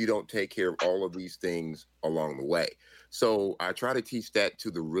money if you don't take care of all of these things along the way. So I try to teach that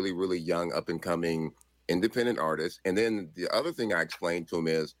to the really, really young, up-and-coming independent artists. And then the other thing I explained to them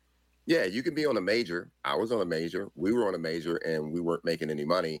is, yeah, you can be on a major. I was on a major. We were on a major, and we weren't making any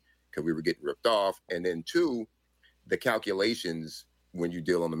money because we were getting ripped off. And then two, the calculations when you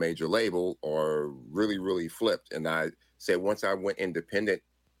deal on the major label are really, really flipped. And I said, once I went independent,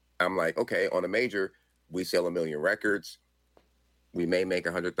 I'm like, okay, on a major, we sell 1 million records. We may make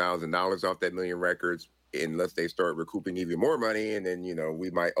 $100,000 off that 1 million records unless they start recouping even more money. And then,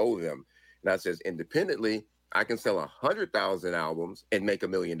 we might owe them. And I says, independently, I can sell 100,000 albums and make $1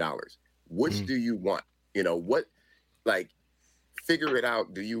 million. Which do you want? Figure it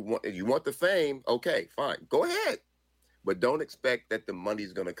out. Do you want the fame? Okay, fine. Go ahead. But don't expect that the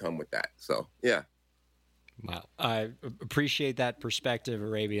money's going to come with that. So, yeah. Wow. I appreciate that perspective,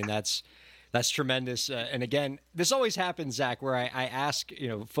 Arabian. That's tremendous. And again, this always happens, Zach, where I ask,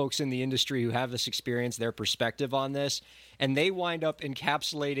 folks in the industry who have this experience, their perspective on this, and they wind up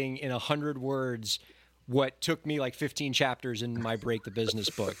encapsulating in 100 words what took me like 15 chapters in my Break the Business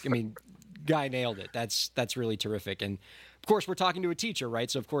book. I mean, guy nailed it. That's really terrific. And of course, we're talking to a teacher, right?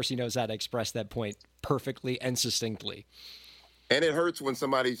 So of course he knows how to express that point perfectly and succinctly. And it hurts when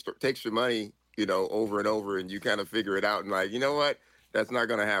somebody takes your money, over and over, and you kind of figure it out and like, you know what? That's not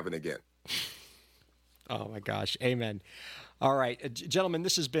going to happen again. Oh my gosh. Amen. All right, gentlemen,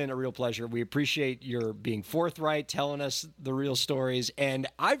 this has been a real pleasure. We appreciate your being forthright, telling us the real stories. And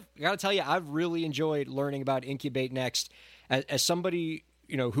I've got to tell you, I've really enjoyed learning about Incub8next as somebody,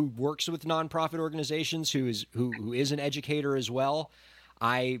 who works with nonprofit organizations, who is an educator as well.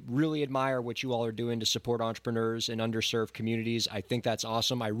 I really admire what you all are doing to support entrepreneurs in underserved communities. I think that's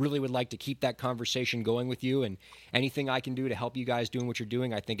awesome. I really would like to keep that conversation going with you, and anything I can do to help you guys doing what you're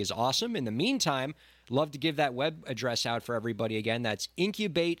doing, I think is awesome. In the meantime, love to give that web address out for everybody again. That's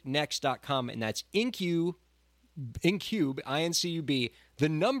Incub8next.com, and that's Incub, I-N-C-U-B, the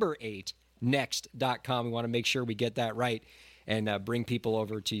number 8, next.com. We want to make sure we get that right and bring people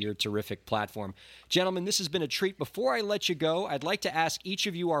over to your terrific platform. Gentlemen, this has been a treat. Before I let you go, I'd like to ask each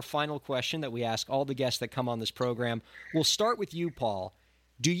of you our final question that we ask all the guests that come on this program. We'll start with you, Paul.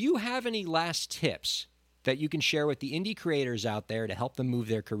 Do you have any last tips that you can share with the indie creators out there to help them move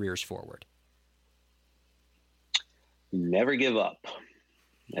their careers forward? Never give up.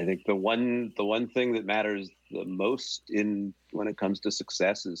 I think the one thing that matters the most when it comes to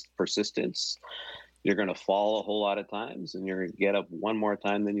success is persistence. You're going to fall a whole lot of times, and you're going to get up one more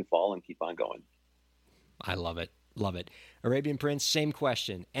time, then you fall and keep on going. I love it. Love it. Arabian Prince, same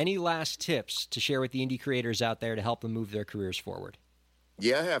question. Any last tips to share with the indie creators out there to help them move their careers forward?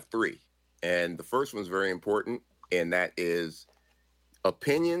 Yeah, I have 3. And the first one's very important, and that is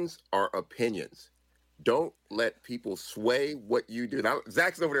opinions are opinions. Don't let people sway what you do. Now,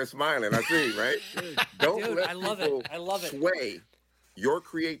 Zach's over there smiling. I see, right? Don't Dude, let I love people it. I love it. sway your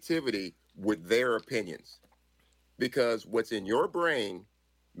creativity with their opinions, because what's in your brain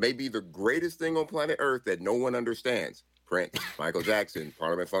may be the greatest thing on planet Earth that no one understands. Prince, Michael Jackson,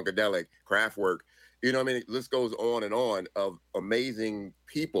 Parliament Funkadelic, Kraftwerk, the list goes on and on of amazing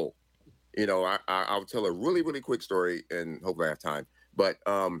people. I'll tell a really, really quick story, and hopefully I have time. But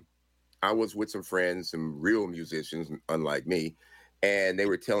I was with some friends, some real musicians, unlike me, and they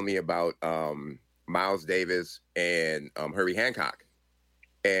were telling me about Miles Davis and Herbie Hancock.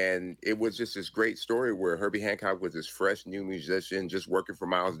 And it was just this great story where Herbie Hancock was this fresh new musician just working for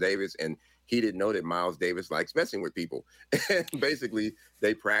Miles Davis, and he didn't know that Miles Davis likes messing with people. And basically,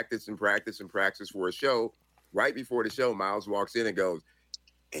 they practice and practice and practice for a show. Right before the show, Miles walks in and goes,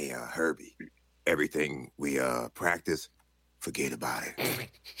 "Hey, Herbie, everything we practice, forget about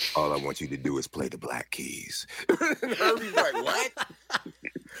it. All I want you to do is play the black keys." And Herbie's like, "What?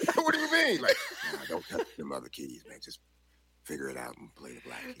 What do you mean?" Like, "Nah, don't touch them other keys, man. Just figure it out and play the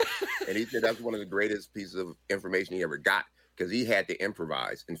black keys." And he said that's one of the greatest pieces of information he ever got, because he had to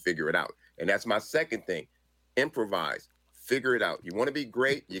improvise and figure it out. And that's my second thing. Improvise. Figure it out. You want to be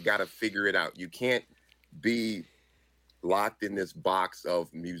great, you got to figure it out. You can't be locked in this box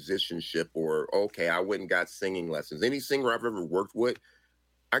of musicianship or, okay, I went and got singing lessons. Any singer I've ever worked with,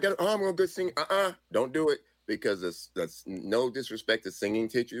 I'm a good singer. Don't do it, because that's no disrespect to singing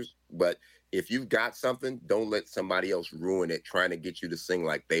teachers, but if you've got something, don't let somebody else ruin it trying to get you to sing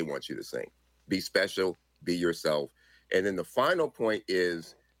like they want you to sing. Be special, be yourself. And then the final point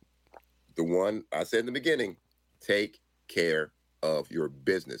is the one I said in the beginning: take care of your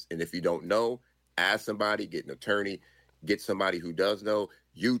business. And if you don't know, ask somebody, get an attorney, get somebody who does know.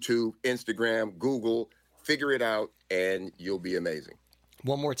 YouTube, Instagram, Google, figure it out, and you'll be amazing.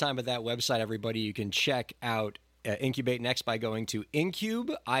 One more time at that website, everybody, you can check out Incub8next by going to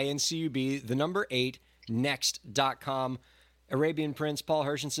Incub, INCUB, the number 8, next.com. Arabian Prince, Paul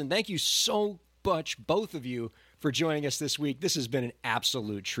Hershenson, thank you so much, both of you, for joining us this week. This has been an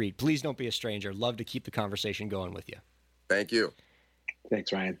absolute treat. Please don't be a stranger. Love to keep the conversation going with you. Thank you.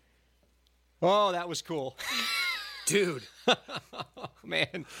 Thanks, Ryan. Oh, that was cool. Dude.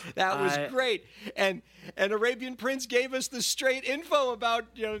 Man, that was great. And Arabian Prince gave us the straight info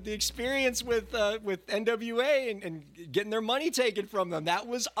about, the experience with NWA and getting their money taken from them. That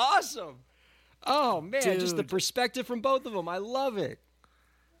was awesome. Oh, man, just the perspective from both of them. I love it.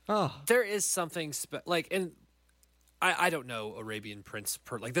 Oh. There is something and I don't know Arabian Prince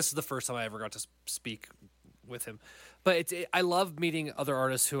this is the first time I ever got to speak with him. But I love meeting other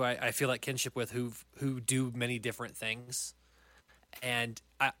artists who I feel like kinship with who do many different things. And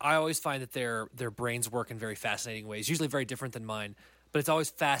I always find that their brains work in very fascinating ways, usually very different than mine. But it's always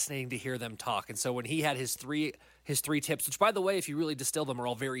fascinating to hear them talk. And so when he had his three tips, which, by the way, if you really distill them, are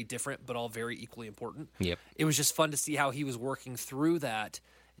all very different but all very equally important. Yep. It was just fun to see how he was working through that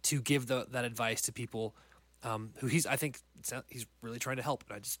to give that advice to people who I think he's really trying to help.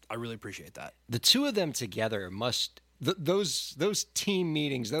 And I really appreciate that. The two of them together those team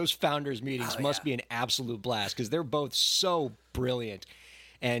meetings, those founders meetings must be an absolute blast because they're both so brilliant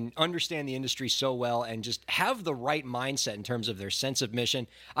and understand the industry so well and just have the right mindset in terms of their sense of mission.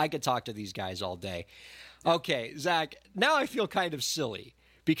 I could talk to these guys all day. Okay, Zach, now I feel kind of silly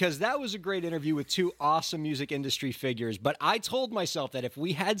because that was a great interview with two awesome music industry figures, but I told myself that if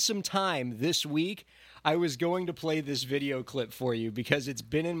we had some time this week, I was going to play this video clip for you because it's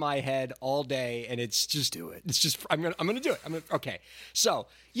been in my head all day and it's just do it. It's just I'm going to do it. Okay. So,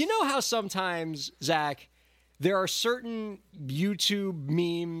 you know how sometimes, Zach, there are certain YouTube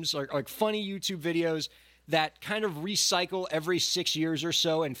memes or like funny YouTube videos that kind of recycle every 6 years or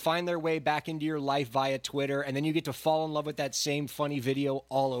so and find their way back into your life via Twitter, and then you get to fall in love with that same funny video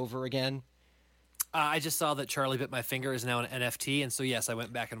all over again? I just saw that Charlie Bit My Finger is now an NFT, and so yes, I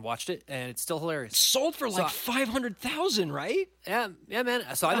went back and watched it, and it's still hilarious. Sold for like 500,000, right? Yeah, man.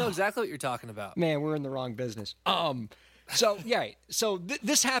 So I know exactly what you're talking about. Man, we're in the wrong business. So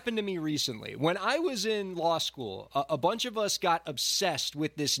this happened to me recently. When I was in law school, a bunch of us got obsessed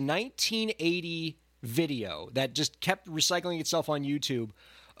with this 1980 video that just kept recycling itself on YouTube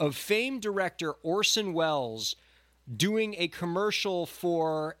of famed director Orson Welles doing a commercial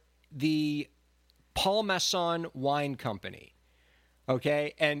for the Paul Masson Wine Company.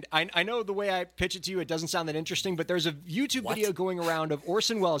 Okay, and I know the way I pitch it to you, it doesn't sound that interesting, but there's a YouTube video going around of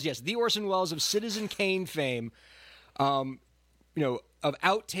Orson Welles, yes, the Orson Welles of Citizen Kane fame, of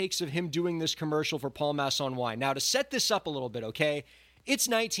outtakes of him doing this commercial for Paul Masson Wine. Now, to set this up a little bit, okay, it's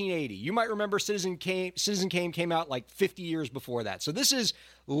 1980. You might remember Citizen Kane came out like 50 years before that. So this is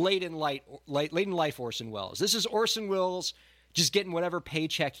late in life Orson Welles. This is Orson Welles just getting whatever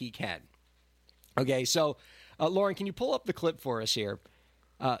paycheck he can. Okay, so Lauren, can you pull up the clip for us here?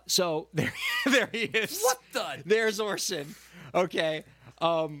 So there he is. What the? There's Orson. Okay,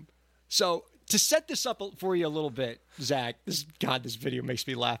 so to set this up for you a little bit, Zach, this video makes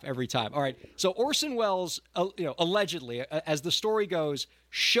me laugh every time. All right, so Orson Welles, allegedly, as the story goes,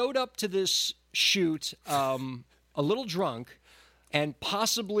 showed up to this shoot a little drunk, and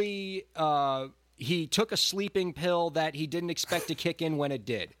possibly he took a sleeping pill that he didn't expect to kick in when it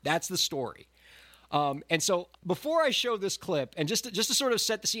did. That's the story. And so before I show this clip, and just to sort of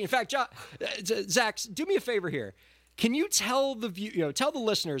set the scene, in fact, Zach, do me a favor here. Can you tell tell the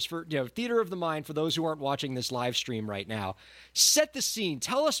listeners for theater of the mind for those who aren't watching this live stream right now, set the scene.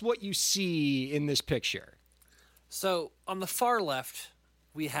 Tell us what you see in this picture. So on the far left,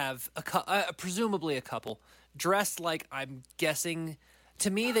 we have presumably a couple dressed like, I'm guessing.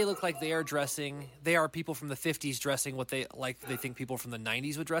 To me, they look like they are people from the 50s dressing what they think people from the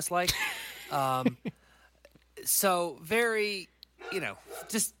 90s would dress like. So very,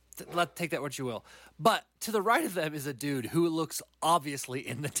 just take that what you will. But to the right of them is a dude who looks obviously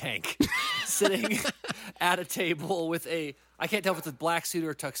in the tank, sitting at a table with I can't tell if it's a black suit or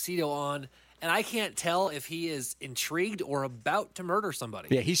a tuxedo on, and I can't tell if he is intrigued or about to murder somebody.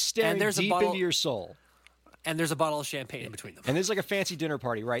 Yeah, he's staring deep into your soul. And there's a bottle of champagne in between them. And this is like a fancy dinner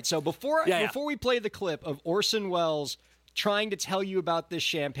party, right? So before we play the clip of Orson Welles trying to tell you about this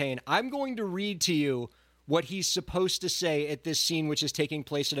champagne, I'm going to read to you what he's supposed to say at this scene, which is taking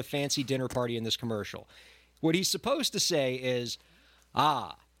place at a fancy dinner party in this commercial. What he's supposed to say is,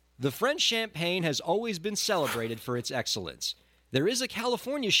 the French champagne has always been celebrated for its excellence. There is a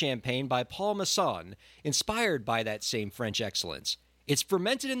California champagne by Paul Masson, inspired by that same French excellence. It's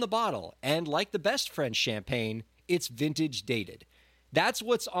fermented in the bottle, and like the best French champagne, it's vintage dated. That's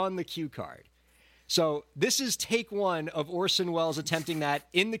what's on the cue card. So this is take one of Orson Welles attempting that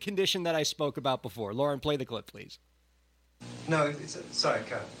in the condition that I spoke about before. Lauren, play the clip, please. No, sorry,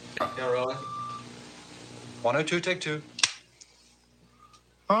 cut. You're rolling. 102, take 2.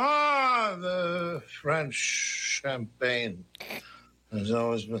 Ah, the French champagne has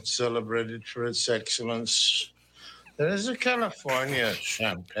always been celebrated for its excellence. There is a California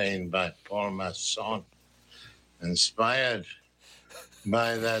champagne by Paul Masson, inspired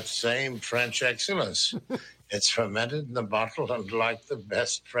by that same French excellence. It's fermented in the bottle, and like the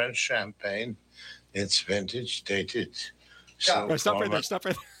best French champagne, it's vintage dated. So Stop right there. Stop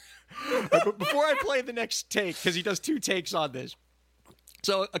right there. But before I play the next take, because he does 2 takes on this.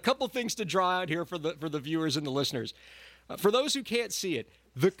 So a couple things to draw out here for the viewers and the listeners. For those who can't see it,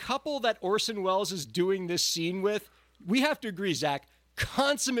 the couple that Orson Welles is doing this scene with, we have to agree, Zach,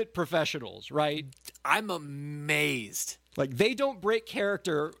 consummate professionals, right? I'm amazed. Like, they don't break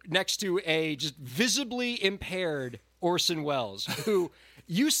character next to a just visibly impaired Orson Welles, who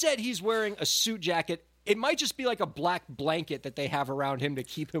you said he's wearing a suit jacket. It might just be like a black blanket that they have around him to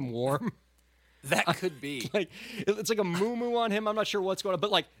keep him warm. That could be. Like, it's like a moo-moo on him. I'm not sure what's going on.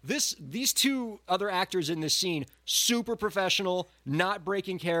 But, like, these 2 other actors in this scene, super professional, not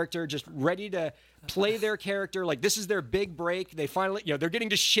breaking character, just ready to play their character. Like, this is their big break. They finally, they're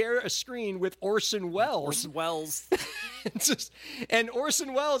getting to share a screen with Orson Welles. Orson Welles. And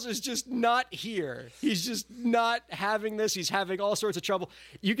Orson Welles is just not here. He's just not having this. He's having all sorts of trouble.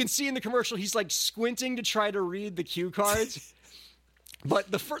 You can see in the commercial, he's, like, squinting to try to read the cue cards.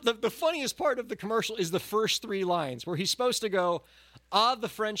 But the funniest part of the commercial is the first 3 lines where he's supposed to go, the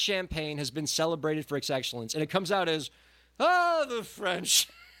French champagne has been celebrated for its excellence. And it comes out as, the French.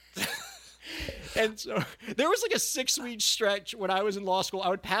 And so there was like a 6-week stretch when I was in law school. I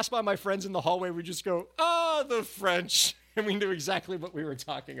would pass by my friends in the hallway. We'd just go, the French. And we knew exactly what we were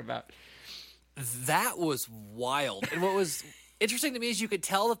talking about. That was wild. And what was interesting to me is you could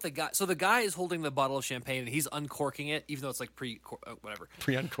tell that the guy is holding the bottle of champagne and he's uncorking it, even though it's like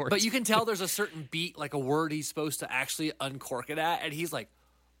pre-uncorked. But you can tell there's a certain beat, like a word he's supposed to actually uncork it at. And he's like,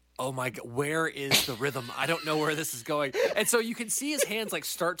 oh my God, where is the rhythm? I don't know where this is going. And so you can see his hands like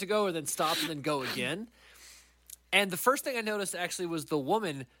start to go and then stop and then go again. And the first thing I noticed actually was the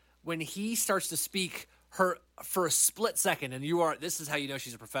woman, when he starts to speak, her for a split second, and this is how you know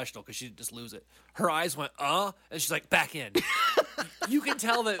she's a professional, because she didn't just lose it. Her eyes went, and she's like, back in. You can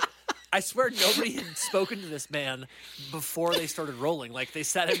tell that, I swear nobody had spoken to this man before they started rolling. Like, they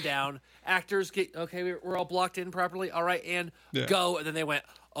sat him down, actors get, okay, we're all blocked in properly, all right, and go. And then they went,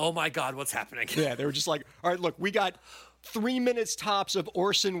 oh my God, what's happening? Yeah, they were just like, all right, look, we got 3 minutes tops of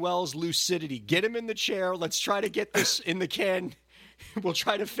Orson Welles' lucidity. Get him in the chair. Let's try to get this in the can. We'll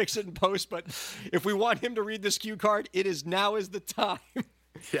try to fix it in post, but if we want him to read this cue card, now is the time.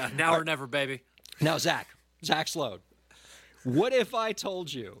 Yeah, now or never, baby. Now, Zach Sloan, what if I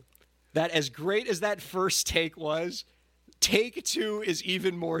told you that as great as that first take was, take 2 is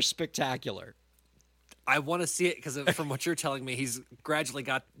even more spectacular? I want to see it because from what you're telling me, he's gradually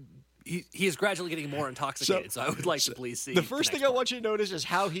he is gradually getting more intoxicated. So I would like to please see. The first thing I want you to notice is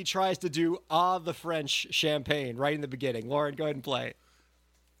how he tries to do the French champagne right in the beginning. Lauren, go ahead and play.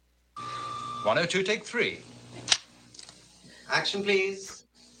 102, take 3. Action, please.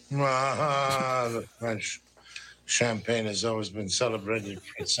 The French champagne has always been celebrated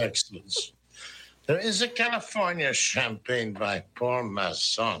for its excellence. There is a California champagne by Paul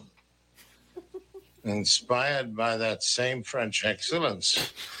Masson, inspired by that same French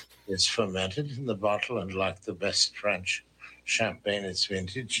excellence. It's fermented in the bottle, and like the best French champagne, it's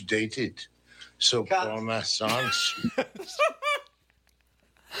vintage dated. So Paul Masson.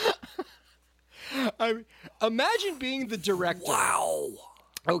 Imagine being the director. Wow.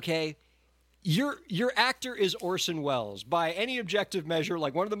 Okay. Your actor is Orson Welles. By any objective measure,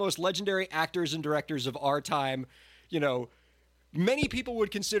 like one of the most legendary actors and directors of our time. Many people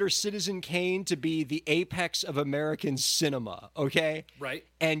would consider Citizen Kane to be the apex of American cinema, okay? Right.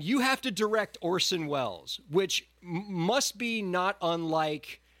 And you have to direct Orson Welles, which must be not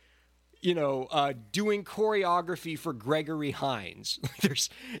unlike, doing choreography for Gregory Hines.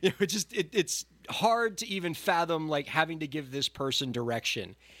 It's hard to even fathom, like, having to give this person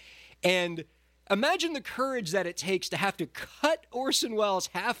direction. And imagine the courage that it takes to have to cut Orson Welles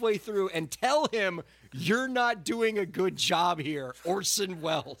halfway through and tell him, you're not doing a good job here, Orson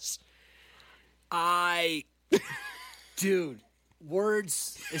Welles. Dude,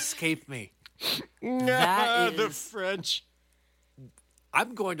 words escape me. The French.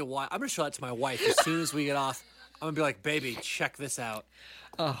 I'm going to show that to my wife as soon as we get off. I'm going to be like, baby, check this out.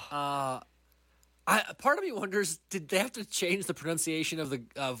 Part of me wonders, did they have to change the pronunciation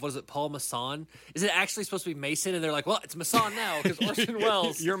of was it Paul Masson? Is it actually supposed to be Mason? And they're like, well, it's Masson now because Orson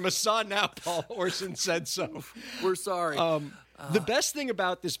Welles. You're Masson now, Paul. Orson said so. We're sorry. The best thing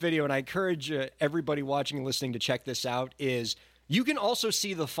about this video, and I encourage everybody watching and listening to check this out, is you can also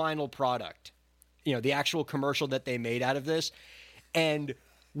see the final product, the actual commercial that they made out of this. And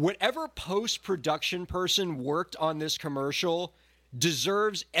whatever post-production person worked on this commercial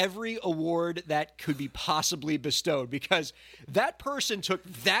deserves every award that could be possibly bestowed, because that person took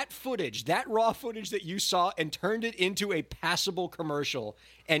that footage, that raw footage that you saw, and turned it into a passable commercial.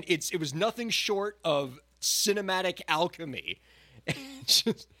 And it was nothing short of cinematic alchemy. It's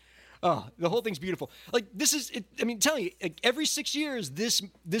just, the whole thing's beautiful. Like, this is, telling you, like, every 6 years, this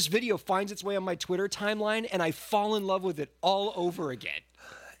video finds its way on my Twitter timeline, and I fall in love with it all over again.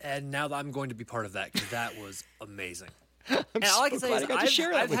 And now I'm going to be part of that, because that was amazing. And all I can say is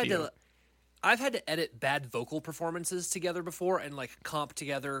I've had to edit bad vocal performances together before and like comp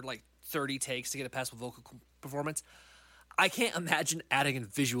together like 30 takes to get a passable vocal performance. I can't imagine adding a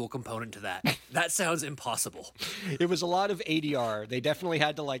visual component to that. That sounds impossible. It was a lot of ADR. They definitely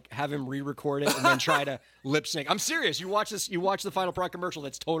had to like have him re-record it and then try to lip sync. I'm serious. You watch the final product commercial.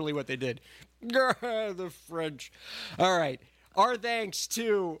 That's totally what they did. The French. All right. Our thanks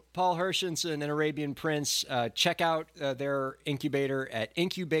to Paul Hershenson and Arabian Prince. Check out their incubator at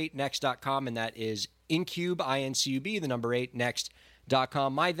Incub8next.com, and that is Incub, I-N-C-U-B, the number 8,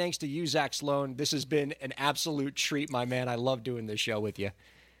 next.com. My thanks to you, Zach Sloan. This has been an absolute treat, my man. I love doing this show with you.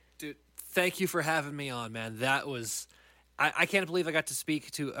 Dude, thank you for having me on, man. That was... I can't believe I got to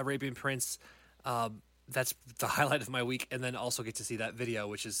speak to Arabian Prince. That's the highlight of my week, and then also get to see that video,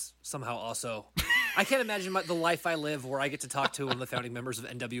 which is somehow also... I can't imagine the life I live where I get to talk to one of the founding members of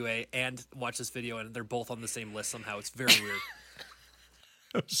NWA and watch this video, and they're both on the same list somehow. It's very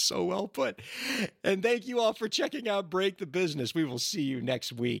weird. So well put. And thank you all for checking out Break the Business. We will see you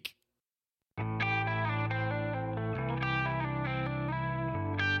next week.